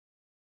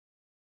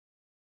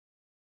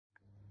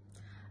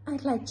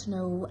I'd like to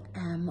know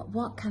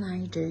what can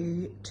I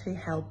do to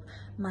help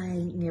my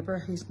neighbour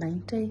who's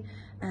 90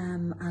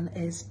 and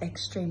is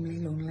extremely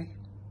lonely.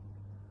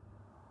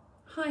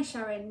 Hi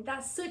Sharon,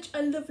 that's such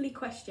a lovely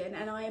question,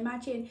 and I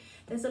imagine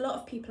there's a lot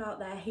of people out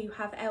there who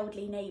have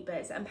elderly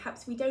neighbours and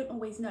perhaps we don't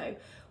always know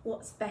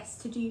what's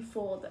best to do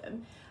for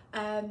them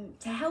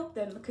to help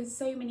them, because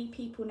so many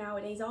people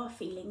nowadays are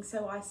feeling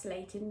so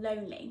isolated and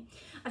lonely.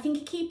 I think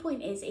a key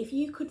point is if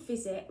you could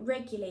visit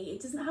regularly,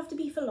 it doesn't have to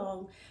be for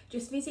long,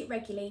 just visit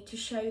regularly to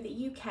show that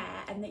you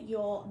care and that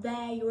you're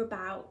there, you're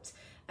about,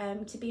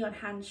 to be on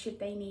hand should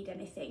they need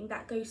anything.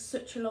 That goes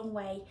such a long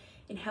way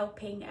in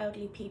helping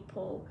elderly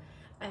people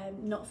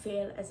not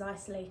feel as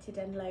isolated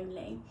and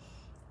lonely.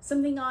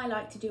 Something I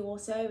like to do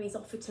also is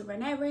offer to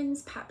run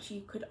errands. Perhaps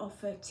you could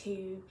offer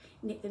to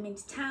nip them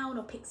into town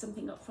or pick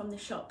something up from the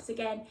shops.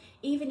 Again,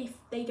 even if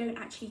they don't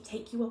actually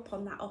take you up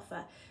on that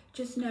offer,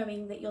 just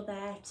knowing that you're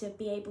there to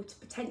be able to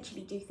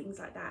potentially do things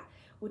like that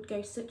would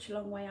go such a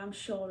long way, I'm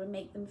sure, and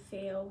make them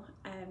feel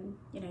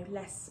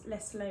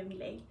less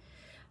lonely.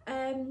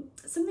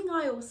 Something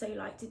I also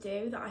like to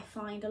do that I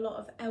find a lot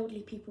of elderly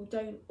people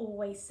don't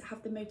always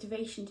have the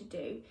motivation to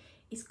do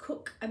is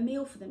cook a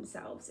meal for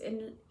themselves,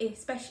 and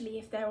especially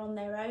if they're on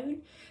their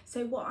own.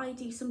 So what I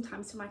do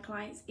sometimes for my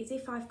clients is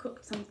if I've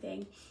cooked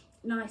something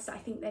nice that I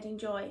think they'd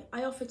enjoy,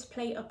 I offer to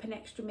plate up an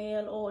extra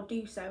meal or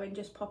do so and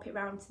just pop it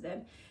round to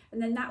them. And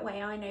then that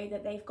way I know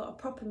that they've got a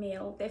proper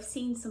meal, they've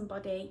seen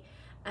somebody,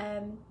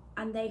 and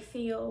they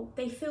feel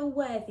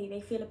worthy,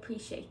 they feel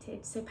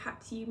appreciated. So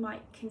perhaps you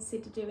might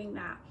consider doing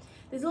that.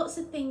 There's lots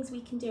of things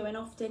we can do, and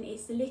often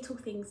it's the little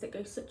things that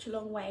go such a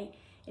long way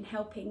in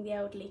helping the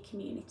elderly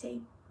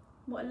community.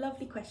 What a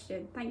lovely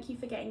question. Thank you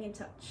for getting in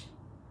touch.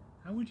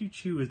 How would you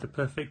choose the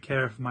perfect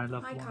carer for my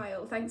loved one? Hi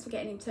Kyle, thanks for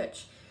getting in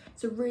touch.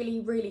 It's a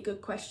really, really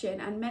good question,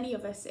 and many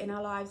of us in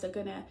our lives are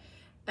going to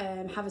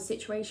have a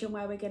situation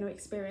where we're going to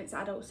experience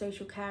adult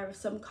social care of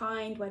some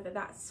kind, whether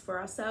that's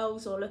for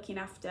ourselves or looking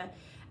after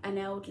an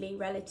elderly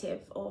relative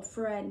or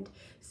friend.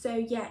 So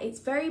yeah, it's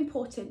very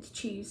important to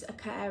choose a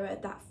carer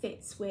that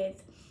fits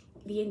with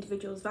the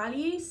individual's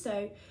values.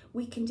 So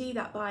we can do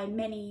that by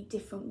many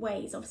different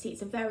ways. Obviously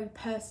it's a very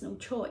personal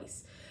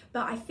choice,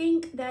 but I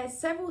think there's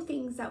several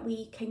things that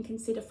we can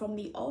consider from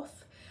the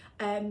off,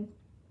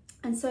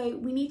 and so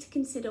we need to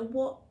consider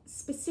what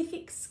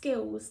specific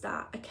skills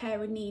that a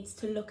carer needs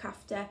to look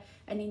after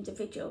an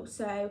individual.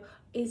 So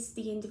is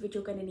the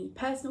individual going to need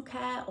personal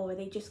care, or are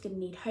they just going to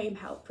need home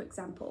help, for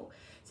example?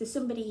 So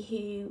somebody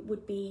who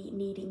would be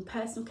needing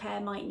personal care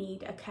might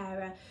need a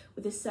carer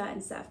with a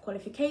certain set of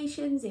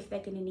qualifications if they're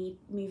going to need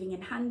moving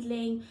and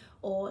handling,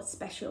 or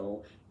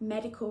special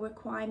medical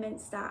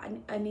requirements that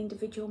an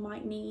individual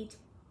might need.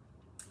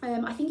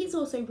 I think it's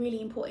also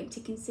really important to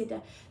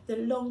consider the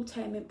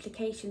long-term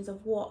implications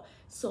of what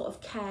sort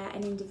of care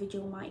an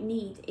individual might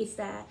need. Is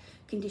their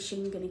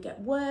condition going to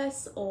get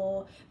worse,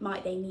 or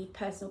might they need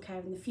personal care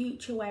in the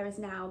future, whereas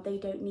now they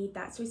don't need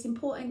that? So it's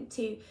important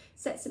to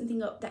set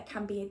something up that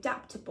can be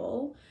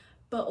adaptable,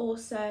 but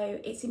also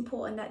it's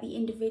important that the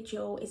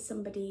individual is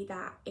somebody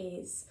that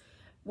is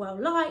well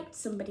liked,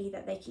 somebody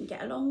that they can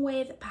get along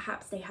with.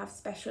 Perhaps they have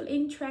special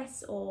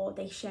interests, or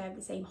they share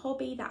the same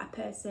hobby that a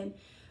person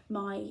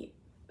might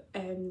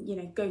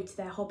go to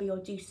their hobby or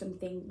do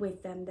something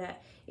with them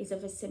that is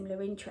of a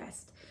similar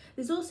interest.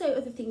 There's also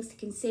other things to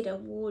consider.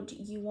 Would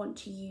you want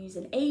to use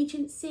an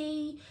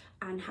agency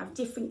and have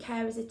different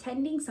carers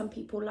attending? Some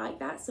people like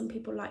that, some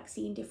people like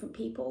seeing different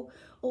people.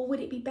 Or would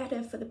it be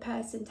better for the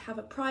person to have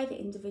a private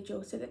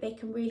individual so that they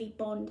can really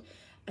bond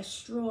a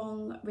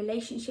strong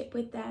relationship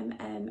with them,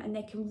 and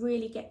they can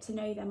really get to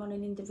know them on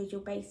an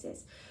individual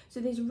basis?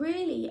 So there's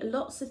really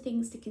lots of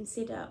things to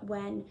consider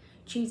when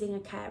choosing a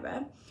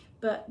carer.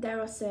 But there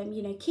are some,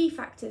 key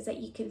factors that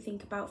you can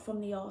think about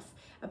from the off,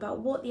 about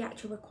what the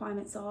actual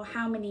requirements are,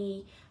 how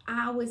many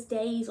hours,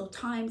 days or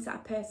times that a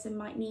person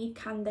might need.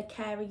 Can the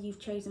carer you've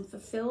chosen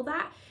fulfill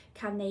that?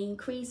 Can they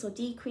increase or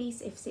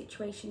decrease if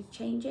situation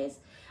changes?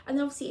 And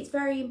obviously it's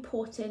very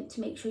important to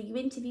make sure you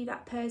interview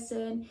that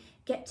person,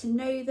 get to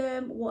know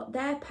them, what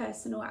their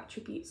personal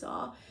attributes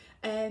are,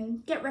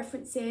 get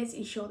references,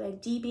 ensure they're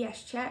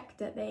DBS checked,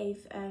 that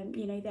they've,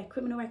 their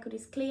criminal record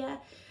is clear.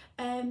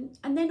 And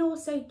then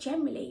also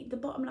generally, the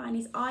bottom line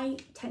is I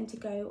tend to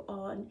go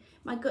on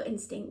my gut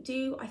instinct.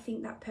 Do I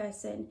think that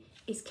person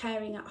is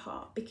caring at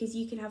heart? Because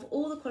you can have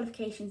all the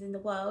qualifications in the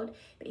world,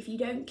 but if you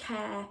don't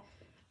care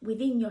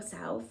within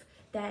yourself,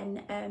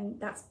 then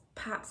that's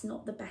perhaps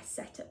not the best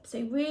setup. So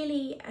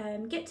really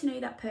get to know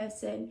that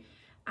person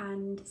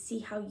and see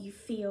how you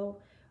feel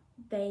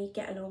they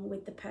get along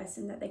with the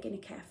person that they're going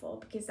to care for,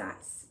 because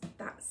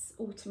that's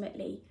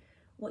ultimately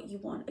what you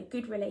want, a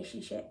good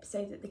relationship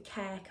so that the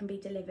care can be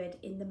delivered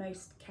in the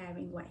most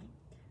caring way.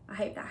 I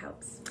hope that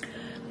helps.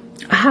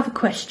 I have a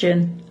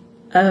question.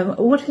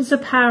 What is a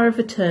power of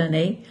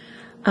attorney,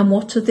 and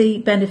what are the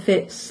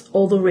benefits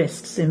or the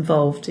risks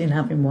involved in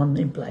having one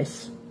in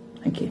place?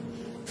 Thank you.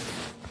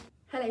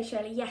 Hello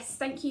Shirley, yes,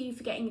 thank you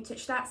for getting in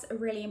touch. That's a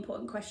really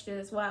important question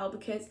as well,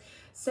 because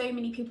so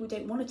many people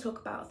don't want to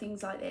talk about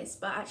things like this,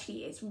 but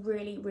actually it's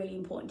really, really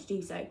important to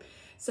do so.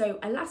 So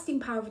a lasting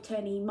power of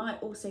attorney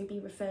might also be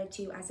referred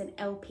to as an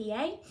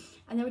LPA,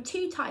 and there are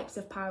two types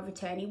of power of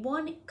attorney.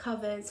 One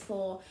covers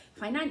for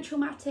financial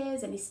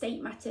matters and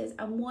estate matters,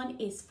 and one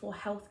is for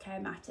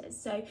healthcare matters.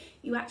 So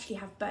you actually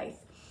have both.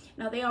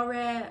 Now they are,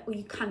 well,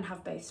 you can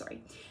have both,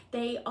 sorry.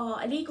 They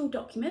are a legal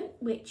document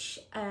which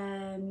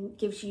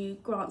gives you,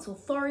 grants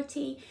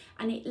authority,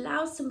 and it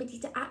allows somebody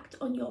to act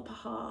on your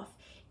behalf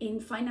in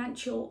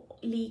financial,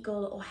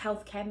 legal or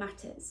healthcare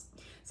matters.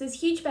 So there's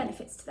huge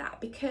benefits to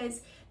that,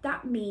 because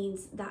that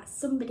means that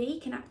somebody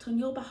can act on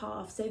your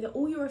behalf so that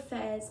all your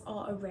affairs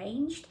are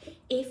arranged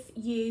if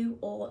you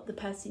or the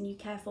person you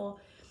care for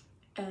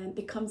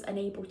becomes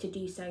unable to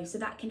do so. So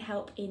that can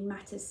help in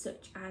matters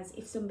such as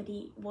if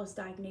somebody was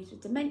diagnosed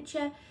with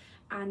dementia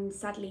and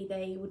sadly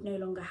they would no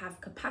longer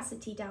have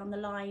capacity down the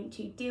line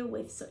to deal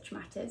with such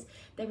matters,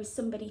 there is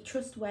somebody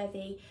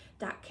trustworthy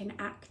that can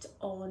act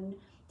on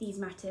these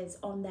matters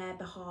on their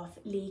behalf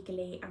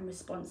legally and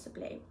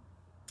responsibly.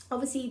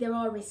 Obviously there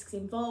are risks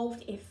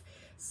involved if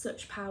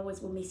such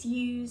powers were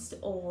misused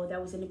or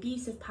there was an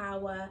abuse of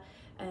power,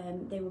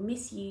 they were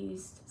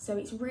misused. So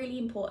it's really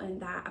important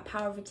that a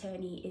power of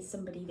attorney is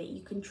somebody that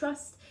you can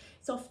trust.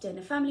 It's often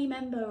a family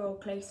member or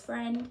close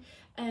friend,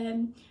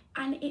 and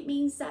it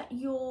means that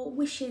your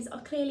wishes are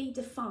clearly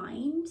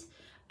defined,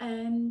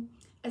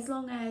 as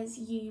long as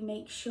you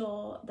make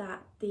sure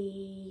that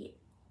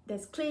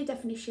there's clear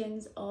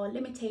definitions or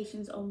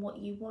limitations on what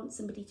you want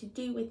somebody to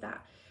do with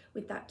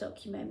that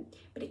document.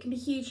 But it can be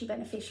hugely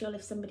beneficial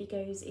if somebody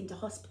goes into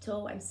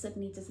hospital and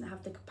suddenly doesn't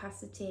have the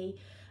capacity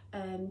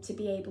to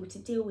be able to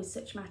deal with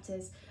such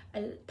matters.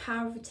 A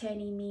power of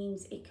attorney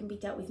means it can be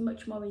dealt with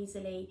much more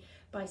easily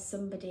by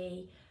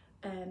somebody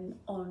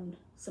on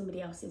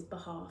somebody else's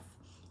behalf.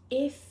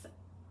 If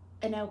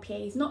an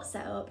LPA is not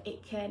set up,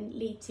 it can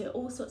lead to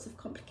all sorts of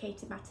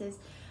complicated matters,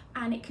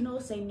 and it can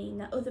also mean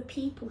that other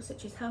people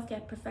such as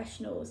healthcare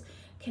professionals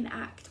can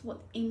act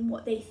in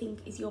what they think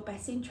is your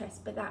best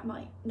interest, but that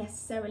might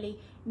necessarily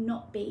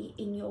not be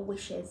in your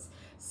wishes.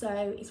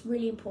 So it's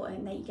really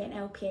important that you get an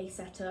LPA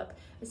set up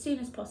as soon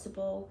as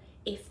possible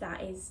if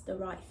that is the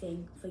right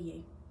thing for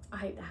you. I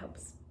hope that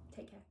helps.